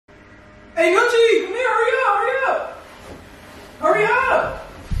Hey, Gucci, come here, hurry up. Hurry up.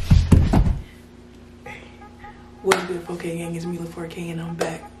 What's good, 4K gang? It's MILA4K and I'm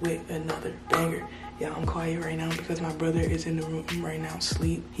back with another banger. Yeah, I'm quiet right now because my brother is in the room right now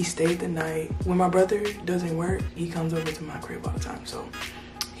asleep. He stayed the night. When my brother doesn't work, he comes over to my crib all the time. So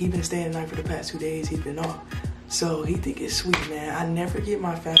he been staying the night for the past 2 days. He's been off. So he think it's sweet, man. I never get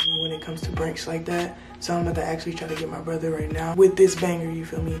my family when it comes to pranks like that. So I'm about to actually try to get my brother right now with this banger, you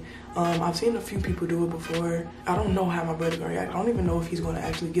feel me? I've seen a few people do it before. I don't know how my brother gonna react. I don't even know if he's gonna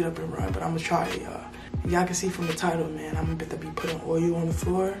actually get up and run, but I'm gonna try it, y'all. Y'all can see from the title, man, I'm about to be putting oil on the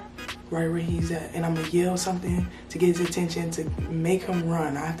floor right where he's at. And I'm gonna yell something to get his attention to make him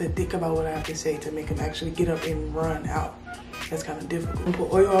run. I have to think about what I have to say to make him actually get up and run out. That's kind of difficult. I'm gonna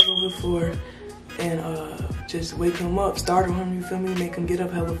put oil all over the floor and just wake him up, startle him, you feel me, make him get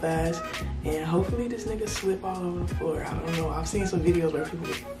up hella fast, and hopefully this nigga slip all over the floor. I don't know, I've seen some videos where people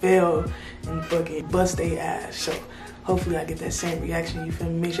fail and fucking bust their ass, so hopefully I get that same reaction, you feel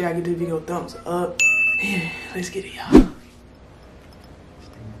me. Make sure I get this video a thumbs up. Yeah, let's get it, y'all.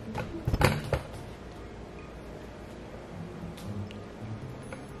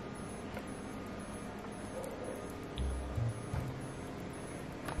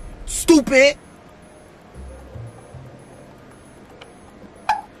 Stupid!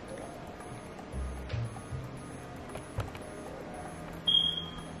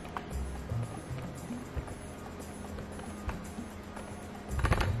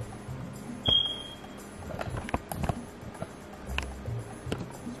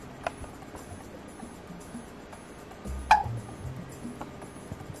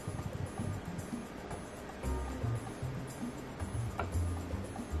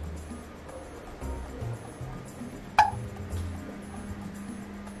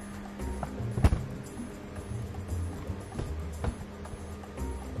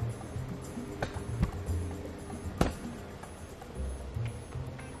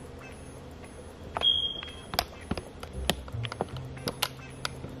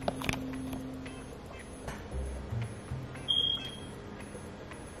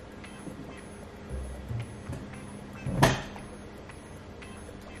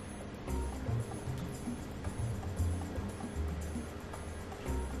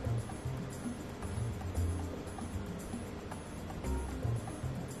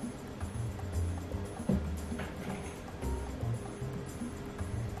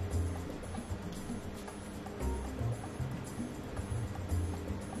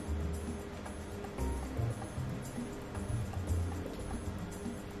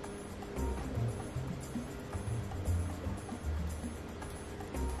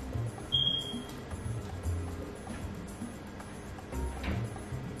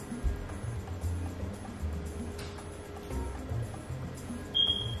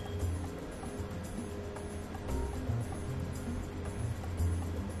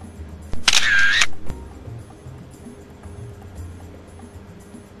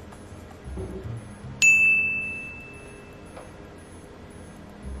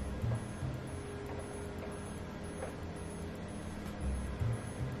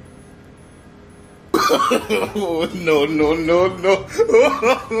 Oh, no, no, no, no.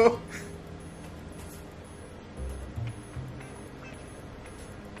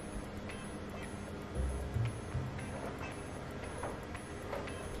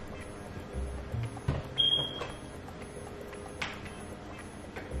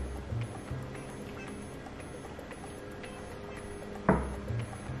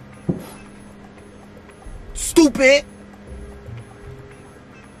 Stupid!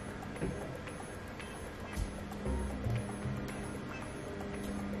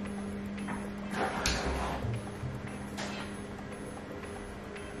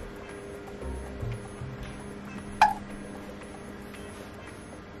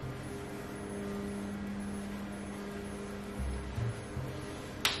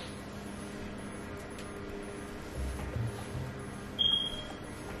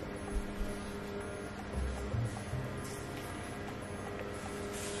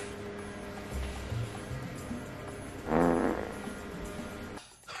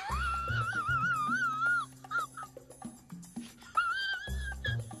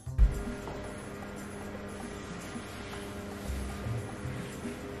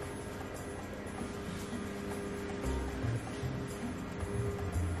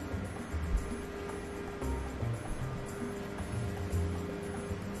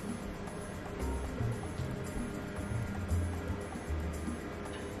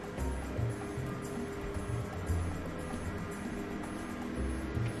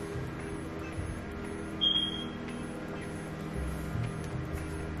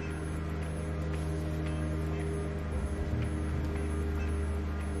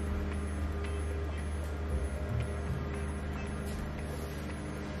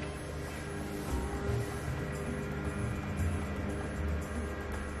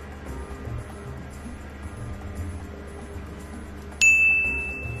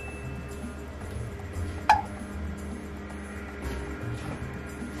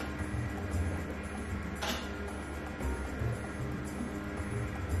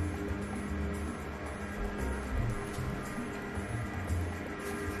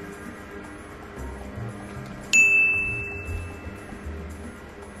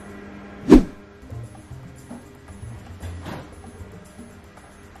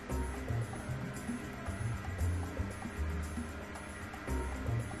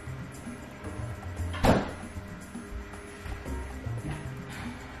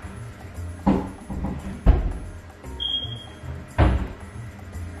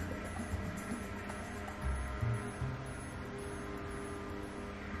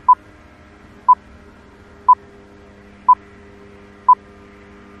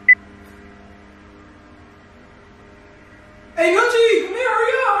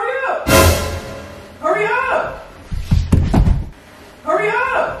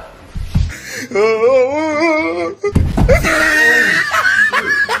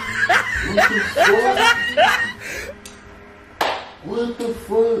 the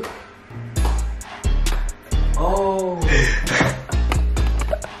fuck? Oh.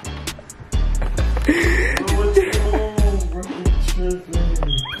 Bro, what's wrong, bro?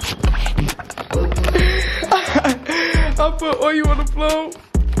 I put oil on the floor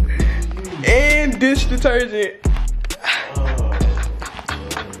and dish detergent.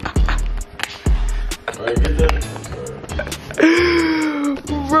 Alright, get that.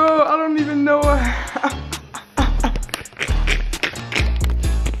 Bro, I don't even know.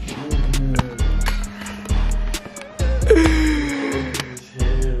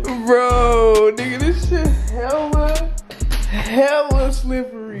 Bro, nigga, this shit hella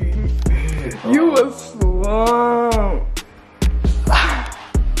slippery. You a slump.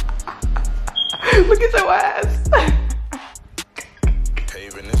 Look at your ass.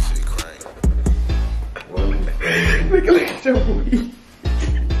 Paving this shit crank. Look at your weed.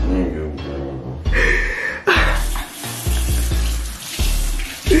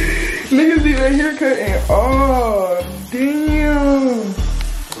 Niggas need a haircut and oh damn.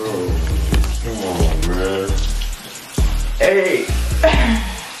 Bro, come on, bro. Hey.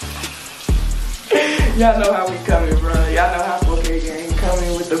 Y'all know how we coming, bro. Y'all know how 4K gang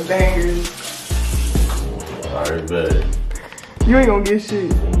coming with the bangers. Alright, bet. You ain't gonna get shit.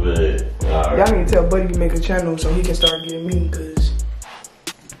 Bet. Alright. Y'all need to tell Buddy to make a channel so he can start getting me, cause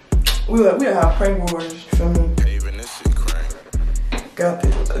we'll have prank wars, feel me? Paving this shit crank. Got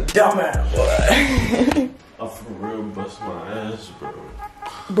this dumbass boy. I for real bust my ass, bro.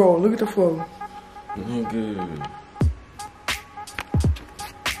 Bro, look at the floor. Nigga.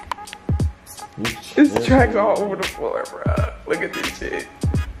 This track's all over the floor, bro. Look at this shit.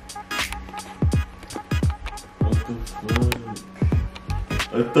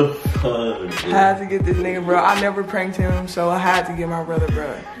 What the fuck, bro? I had to get this nigga, bro. I never pranked him, so I had to get my brother,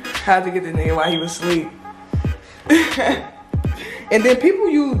 bro. Had to get this nigga while he was asleep. And then people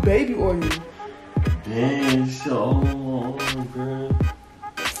use baby oil. Damn, shit all over, bro.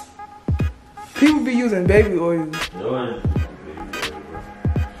 People be using baby oil. Yo,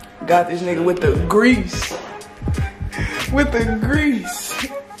 Got this nigga with the grease. With the grease.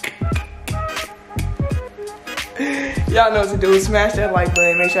 Y'all know what to do. Smash that like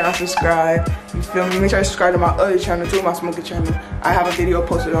button. Make sure y'all subscribe. You feel me? Make sure you subscribe to my other channel too, my smoking channel. I have a video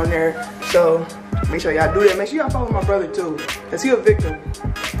posted on there. So make sure y'all do that. Make sure y'all follow my brother too, cause he a victim.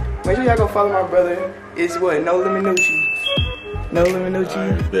 Make sure y'all go follow my brother. It's what? No Liminucci. No Liminucci.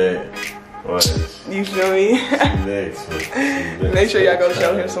 alright, bet. What? You feel me? Next one. Make sure y'all go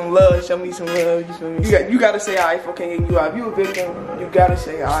show him some love. Show me some love. You feel me? You gotta say alright, 4K gang, you out. If you a victim, you gotta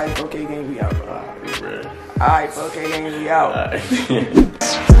say alright, 4K gang, we out. Alright, bro. Alright, 4K gang, we out. Alright.